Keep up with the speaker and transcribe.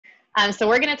So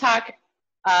we're going to talk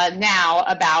now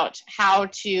about how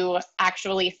to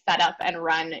actually set up and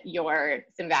run your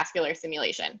SimVascular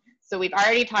simulation. So we've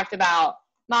already talked about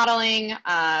modeling,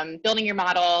 building your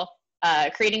model,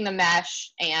 creating the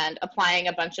mesh, and applying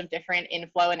a bunch of different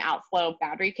inflow and outflow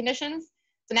boundary conditions.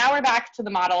 So now we're back to the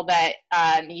model that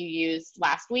you used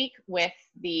last week with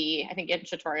the, I think in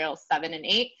tutorials 7 and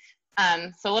 8.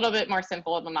 So a little bit more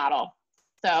simple of a model.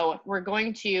 So we're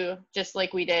going to, just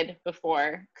like we did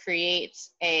before, create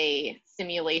a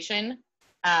simulation.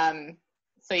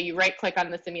 So you right click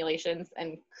on the simulations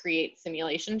and create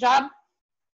simulation job.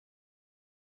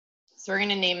 So we're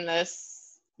gonna name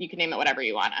this, you can name it whatever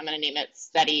you want. I'm gonna name it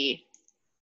steady.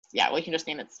 Yeah, we can just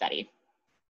name it steady.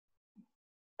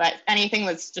 But anything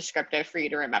that's descriptive for you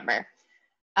to remember.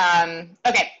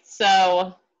 Okay,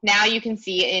 so now you can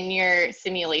see in your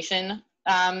simulation,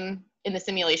 in the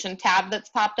simulation tab that's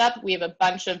popped up, we have a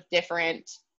bunch of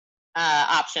different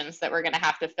options that we're gonna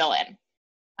have to fill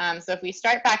in. So if we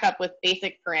start back up with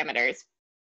basic parameters,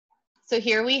 so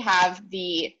here we have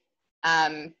the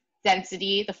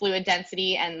density, the fluid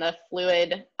density, and the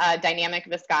fluid dynamic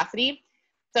viscosity.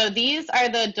 So these are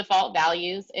the default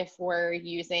values if we're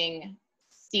using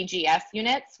CGS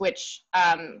units, which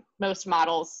most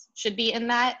models should be in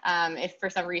that. If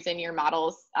for some reason your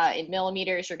model's in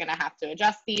millimeters, you're gonna have to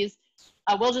adjust these.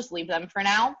 We'll just leave them for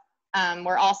now.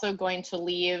 We're also going to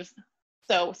leave,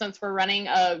 so since we're running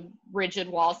a rigid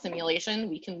wall simulation,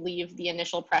 we can leave the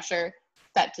initial pressure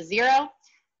set to 0.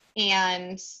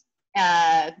 And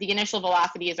the initial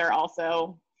velocities are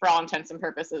also, for all intents and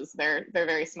purposes, they're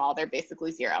very small. They're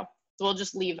basically 0. So we'll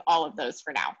just leave all of those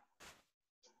for now.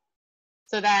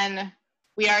 So then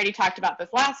we already talked about this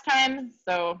last time,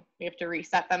 so we have to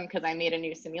reset them because I made a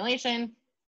new simulation,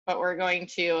 but we're going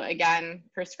to, again,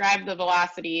 prescribe the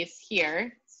velocities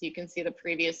here. So you can see the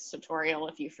previous tutorial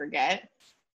if you forget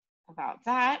about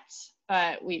that,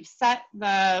 but we've set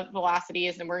the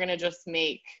velocities and we're gonna just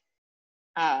make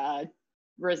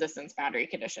resistance boundary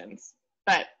conditions.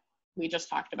 But we just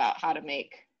talked about how to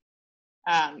make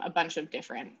a bunch of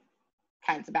different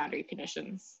kinds of boundary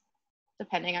conditions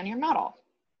depending on your model.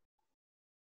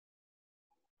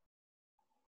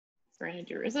 So we're gonna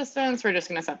do resistance. We're just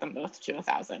gonna set them both to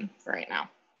 1,000 for right now.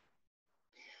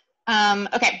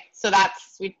 Okay, so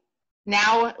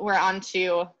now we're on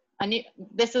to a new,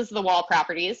 this is the wall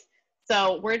properties.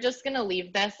 So we're just gonna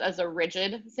leave this as a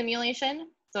rigid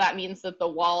simulation. So that means that the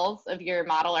walls of your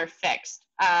model are fixed.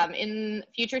 In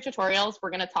future tutorials, we're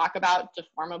gonna talk about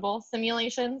deformable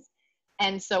simulations.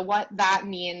 And so what that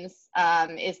means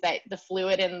is that the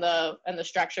fluid and the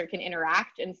structure can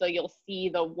interact, and so you'll see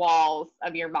the walls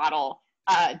of your model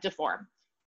deform.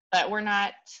 But we're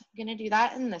not gonna do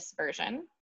that in this version.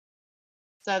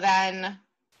 So then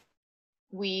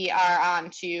we are on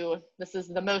to, this is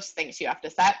the most things you have to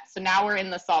set. So now we're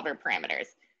in the solver parameters.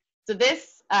 So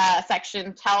this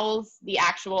section tells the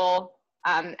actual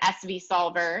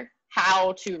svSolver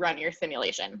how to run your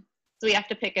simulation. So we have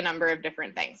to pick a number of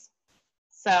different things.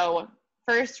 So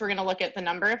first, we're going to look at the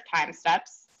number of time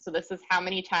steps. So this is how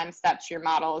many time steps your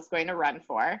model is going to run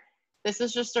for. This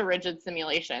is just a rigid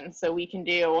simulation. So we can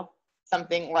do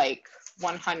something like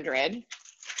 100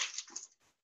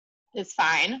 is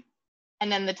fine.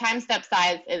 And then the time step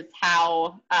size is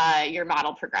how your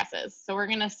model progresses. So we're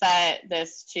going to set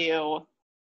this to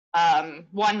 1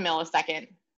 millisecond,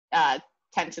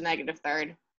 10 to the negative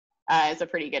third is a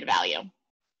pretty good value.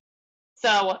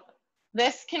 So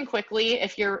this can quickly,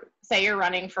 if say you're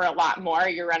running for a lot more,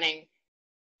 you're running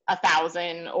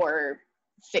 1,000 or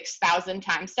 6,000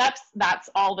 time steps, that's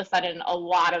all of a sudden a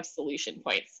lot of solution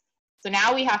points. So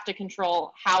now we have to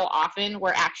control how often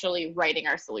we're actually writing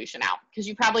our solution out, because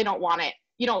you probably don't want it,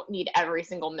 you don't need every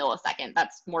single millisecond.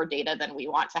 That's more data than we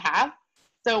want to have.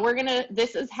 So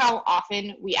this is how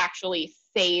often we actually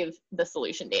save the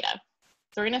solution data.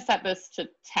 So we're gonna set this to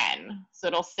 10. So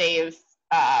it'll save,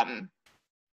 10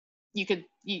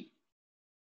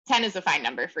 is a fine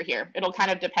number for here. It'll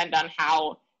kind of depend on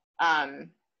how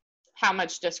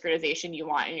much discretization you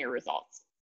want in your results.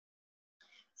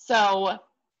 So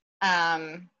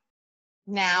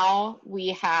now we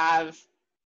have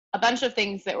a bunch of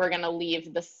things that we're going to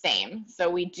leave the same. So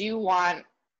we do want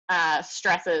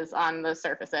stresses on the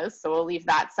surfaces, so we'll leave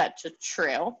that set to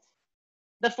true.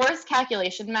 The force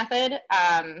calculation method,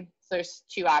 so there's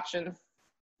two options.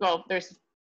 Well, there's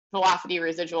velocity,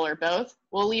 residual, or both.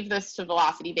 We'll leave this to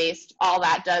velocity based. All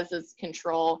that does is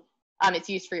control, it's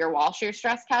used for your wall shear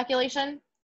stress calculation.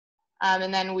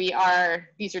 And then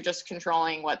these are just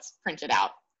controlling what's printed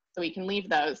out. So we can leave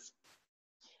those.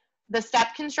 The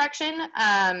step construction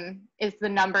is the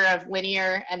number of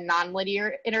linear and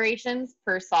nonlinear iterations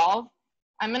per solve.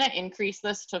 I'm going to increase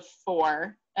this to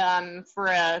 4. For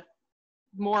a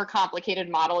more complicated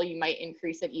model, you might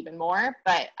increase it even more,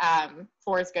 but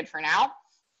 4 is good for now.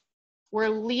 We're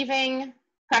leaving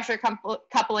pressure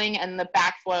coupling and the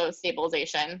backflow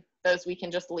stabilization. Those we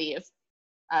can just leave.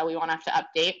 We won't have to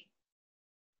update.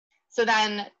 So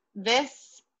then this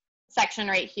section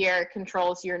right here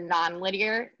controls your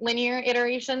linear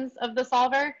iterations of the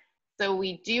solver. So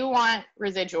we do want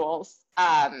residuals,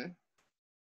 and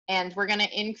we're going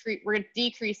to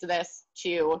decrease this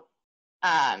to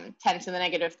 10 to the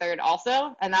negative third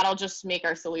also, and that'll just make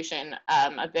our solution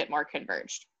a bit more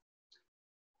converged.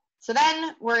 So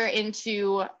then we're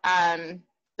into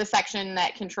the section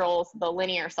that controls the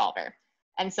linear solver.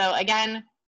 And so again,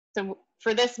 so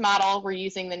for this model, we're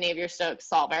using the Navier-Stokes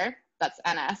solver, that's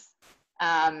NS.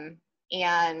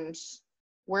 And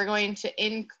we're going to,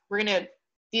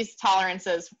 these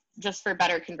tolerances, just for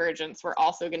better convergence, we're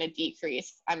also going to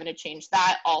decrease. I'm going to change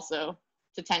that also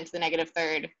to 10 to the negative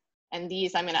third. And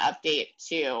these I'm going to update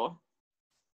to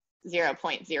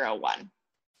 0.01.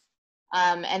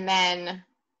 And then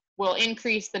we'll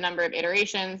increase the number of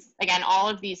iterations. Again, all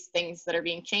of these things that are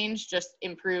being changed just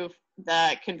improve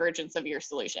the convergence of your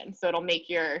solution. So it'll make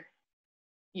the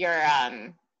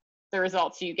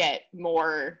results you get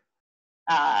more,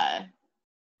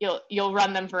 you'll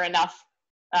run them for enough,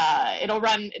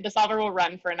 the solver will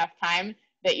run for enough time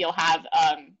that you'll have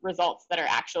results that are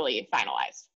actually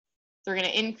finalized. So we're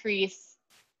going to increase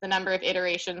the number of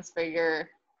iterations for your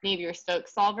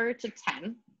Navier-Stokes solver to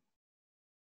 10,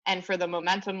 and for the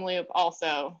momentum loop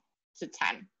also to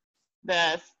 10.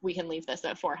 We can leave this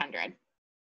at 400.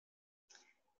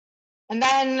 And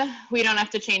then we don't have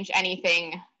to change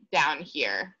anything down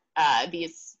here.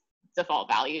 These default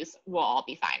values will all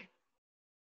be fine.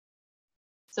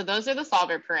 So those are the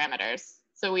solver parameters.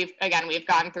 So we've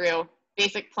gone through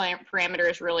basic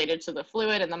parameters related to the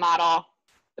fluid and the model,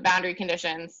 the boundary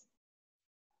conditions,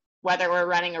 whether we're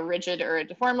running a rigid or a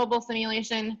deformable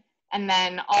simulation, and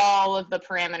then all of the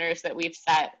parameters that we've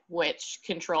set which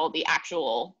control the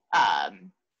actual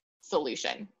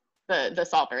solution, the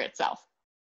solver itself.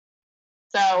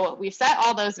 So we've set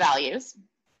all those values,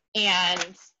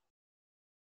 and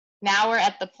now we're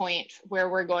at the point where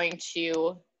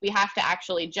we have to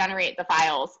actually generate the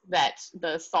files that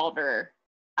the solver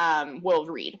will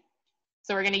read.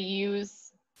 So we're going to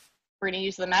use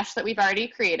the mesh that we've already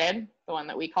created, the one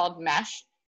that we called mesh.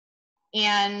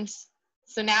 And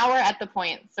so now we're at the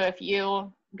point, so if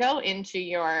you go into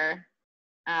your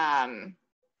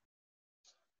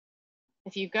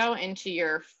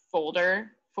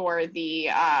folder for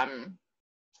the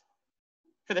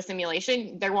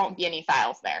simulation, there won't be any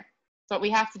files there. So what we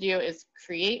have to do is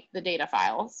create the data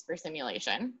files for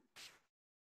simulation.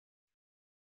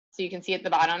 So you can see at the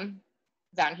bottom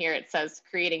down here, it says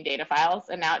creating data files,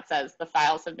 and now it says the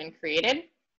files have been created.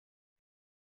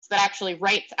 So that actually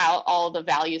writes out all the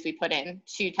values we put in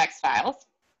to text files.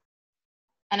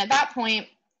 And at that point,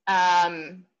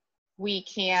 we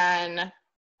can,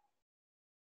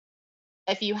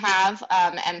 if you have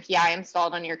MPI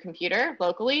installed on your computer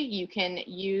locally, you can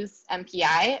use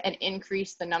MPI and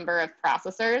increase the number of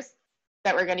processors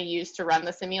that we're going to use to run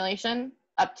the simulation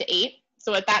up to 8.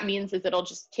 So what that means is it'll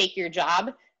just take your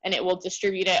job and it will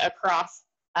distribute it across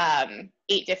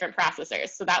 8 different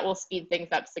processors. So that will speed things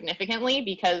up significantly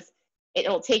because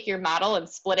it'll take your model and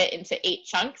split it into 8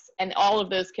 chunks, and all of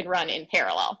those can run in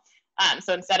parallel.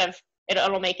 So instead of,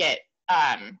 it'll make it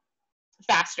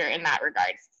faster in that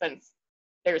regard, since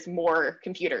there's more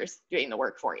computers doing the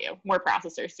work for you, more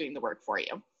processors doing the work for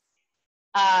you.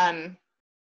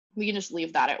 We can just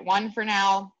leave that at 1 for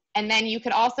now. And then you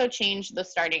could also change the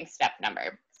starting step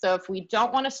number. So if we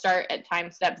don't want to start at time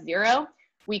step 0,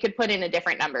 we could put in a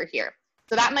different number here.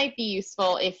 So that might be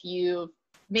useful if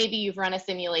maybe you've run a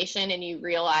simulation and you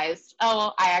realized,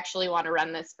 oh, I actually want to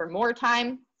run this for more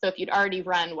time. So if you'd already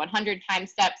run 100 time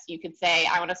steps, you could say,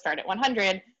 I want to start at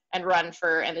 100 and run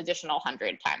for an additional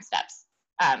 100 time steps.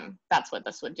 That's what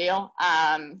this would do.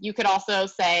 You could also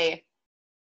say,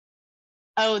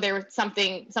 oh, there was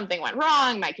something went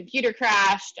wrong, my computer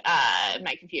crashed,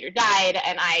 my computer died,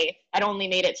 and I'd only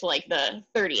made it to like the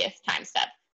 30th time step.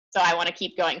 So I want to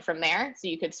keep going from there. So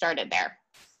you could start it there.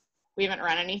 We haven't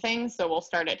run anything, so we'll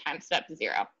start at time step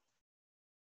 0.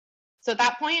 So at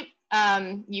that point,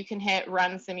 you can hit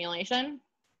run simulation.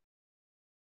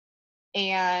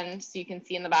 And so you can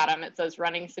see in the bottom, it says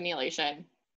running simulation,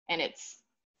 and it's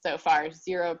so far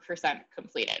 0%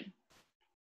 completed.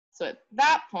 So at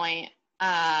that point,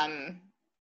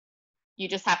 you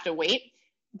just have to wait.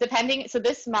 depending, so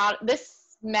this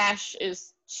mesh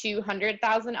is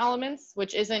 200,000 elements,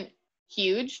 which isn't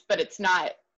huge, but it's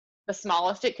not the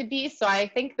smallest it could be. So I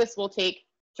think this will take,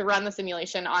 to run the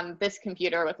simulation on this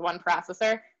computer with one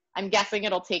processor, I'm guessing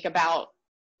it'll take about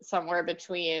somewhere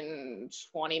between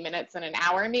 20 minutes and an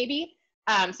hour maybe.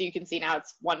 So you can see now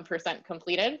it's 1%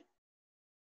 completed.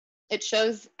 It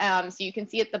shows, so you can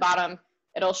see at the bottom,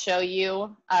 it'll show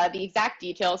you the exact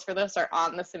details for this are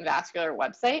on the SimVascular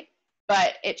website,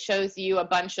 but it shows you a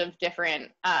bunch of different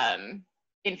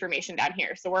information down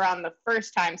here. So we're on the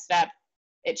first time step.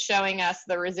 It's showing us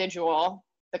the residual,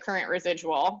 the current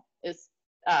residual is,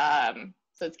 so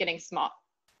it's getting small.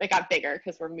 It got bigger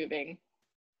because we're moving.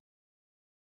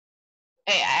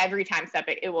 Every time step,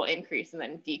 it will increase and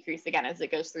then decrease again as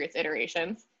it goes through its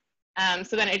iterations.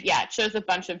 So then it shows a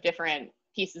bunch of different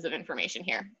pieces of information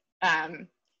here.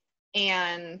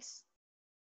 And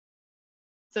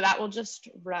so that will just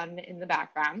run in the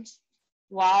background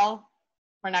while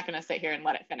we're not going to sit here and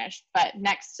let it finish. But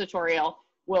next tutorial,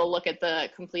 we'll look at the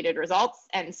completed results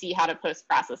and see how to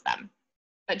post-process them.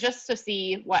 But just to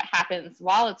see what happens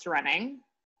while it's running,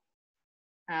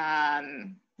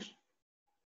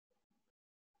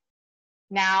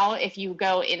 now if you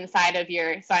go inside of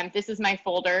your, so this is my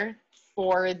folder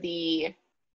for the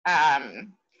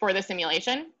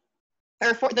simulation,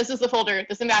 or this is the folder,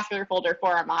 the SimVascular folder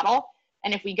for our model.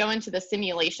 And if we go into the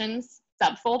simulations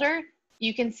subfolder,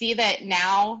 you can see that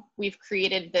now we've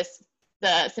created this,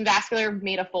 the SimVascular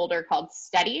made a folder called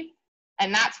study,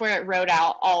 and that's where it wrote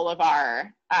out all of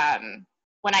our,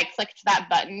 when I clicked that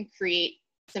button, create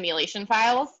simulation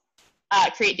files,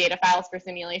 create data files for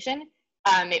simulation,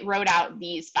 it wrote out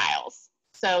these files.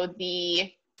 So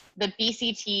the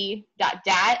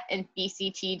bct.dat and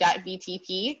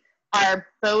bct.vtp are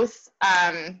both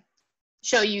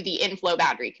show you the inflow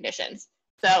boundary conditions.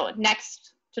 So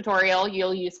next tutorial,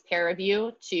 you'll use pair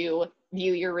view to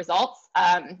view your results.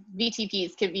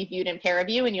 VTPs can be viewed in pair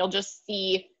view, and you'll just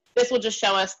see, this will just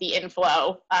show us the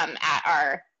inflow at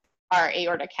our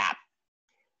aorta cap.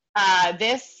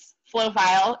 This flow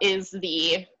file is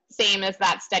the same as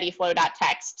that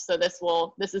steadyflow.txt. So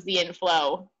this is the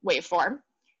inflow waveform.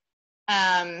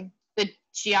 The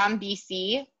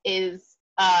geom.bc is,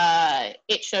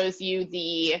 it shows you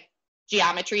the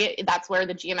geometry. That's where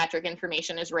the geometric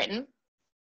information is written.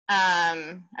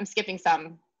 I'm skipping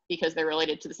some because they're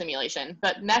related to the simulation,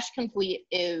 but mesh complete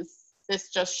is, this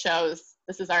just shows,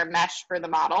 this is our mesh for the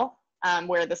model,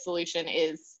 where the solution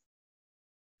is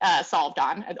solved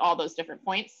on at all those different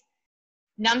points.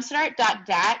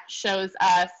 numstart.dat shows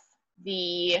us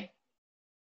the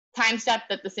time step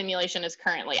that the simulation is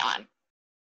currently on.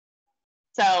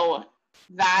 So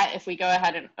that, if we go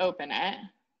ahead and open it,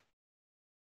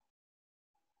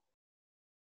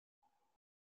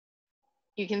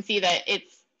 you can see that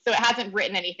so it hasn't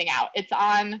written anything out. It's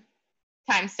on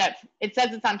time step, it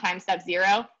says it's on time step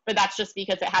 0, but that's just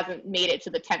because it hasn't made it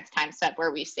to the 10th time step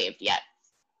where we saved yet.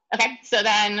 Okay, so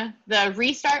then the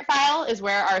restart file is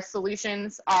where our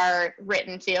solutions are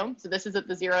written to. So this is at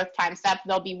the 0th time step.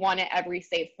 There'll be one at every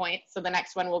save point. So the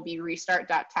next one will be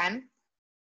restart.10.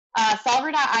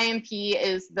 Solver.imp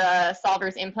is the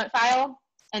solver's input file.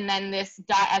 And then this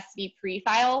 .sv pre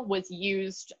file was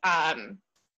used,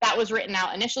 that was written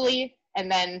out initially. And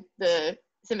then the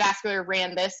SimVascular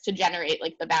ran this to generate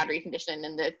like the boundary condition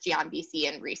and the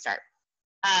geom.bc and restart.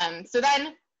 So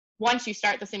then, once you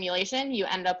start the simulation, you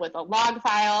end up with a log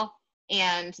file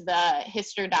and the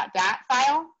hister.dat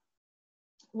file,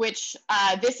 which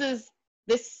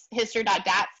this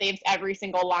hister.dat saves every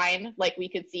single line, like we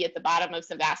could see at the bottom of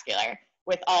SimVascular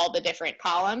with all the different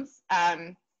columns.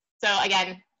 So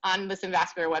again, on the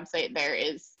SimVascular website, there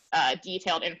is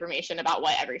detailed information about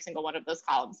what every single one of those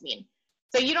columns mean.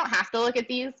 So you don't have to look at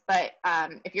these, but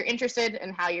if you're interested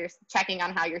in how you're checking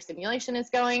on how your simulation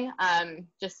is going,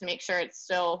 just to make sure it's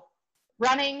still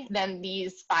running, then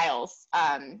these files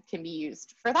can be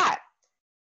used for that.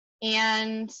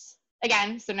 And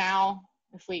again, so now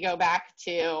if we go back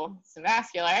to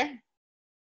SimVascular,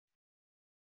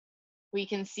 we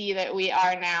can see that we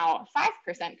are now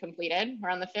 5% completed.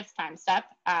 We're on the 5th time step.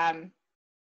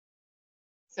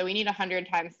 So we need 100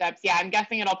 time steps. Yeah, I'm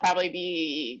guessing it'll probably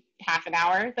be half an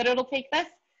hour that it'll take this.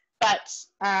 But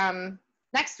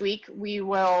next week, we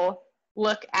will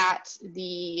look at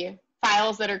the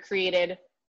files that are created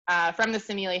from the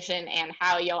simulation and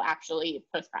how you'll actually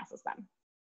post-process them.